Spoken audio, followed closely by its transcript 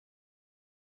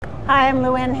Hi, I'm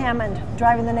Luann Hammond,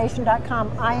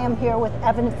 drivingthenation.com. I am here with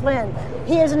Evan Flynn.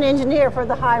 He is an engineer for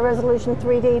the Hi-Resolution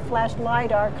 3D Flash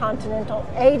Lidar Continental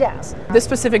ADAS. This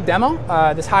specific demo,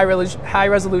 this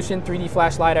high-resolution 3D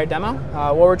Flash Lidar demo,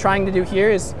 what we're trying to do here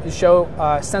is show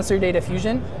sensor data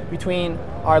fusion between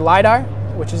our Lidar,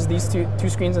 which is these two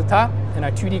screens at the top, and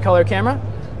our 2D color camera,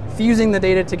 fusing the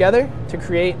data together to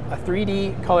create a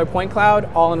 3D color point cloud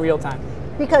all in real time.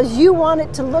 Because you want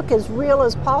it to look as real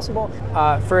as possible.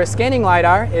 For a scanning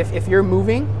LiDAR, if you're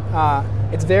moving,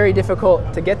 it's very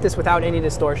difficult to get this without any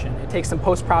distortion. It takes some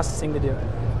post-processing to do.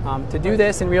 To do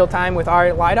this in real time with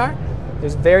our LiDAR,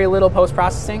 there's very little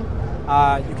post-processing.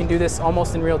 You can do this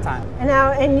almost in real time.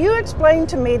 And you explained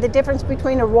to me the difference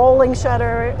between a rolling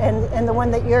shutter and the one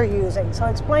that you're using. So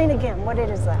explain again, what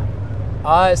is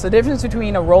that? So the difference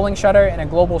between a rolling shutter and a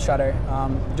global shutter,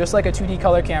 just like a 2D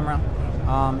color camera,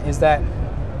 is that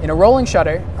in a rolling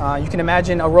shutter, you can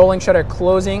imagine a rolling shutter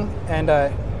closing and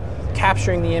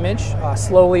capturing the image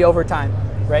slowly over time,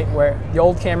 right? Where the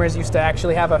old cameras used to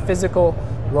actually have a physical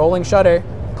rolling shutter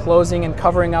closing and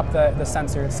covering up the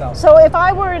sensor itself. So if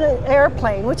I were in an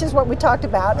airplane, which is what we talked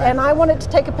about, right, and I wanted to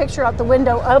take a picture out the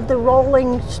window of the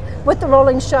rolling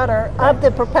shutter, right, of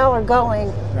the propeller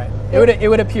going, right, it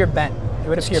would appear bent. It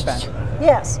would appear bent.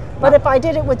 Yes, but if I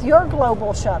did it with your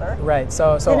global shutter, right,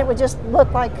 so then it would just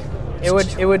look like it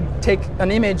would take an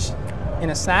image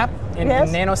in a snap in yes,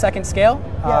 nanosecond scale,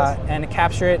 yes, and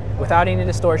capture it without any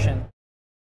distortion.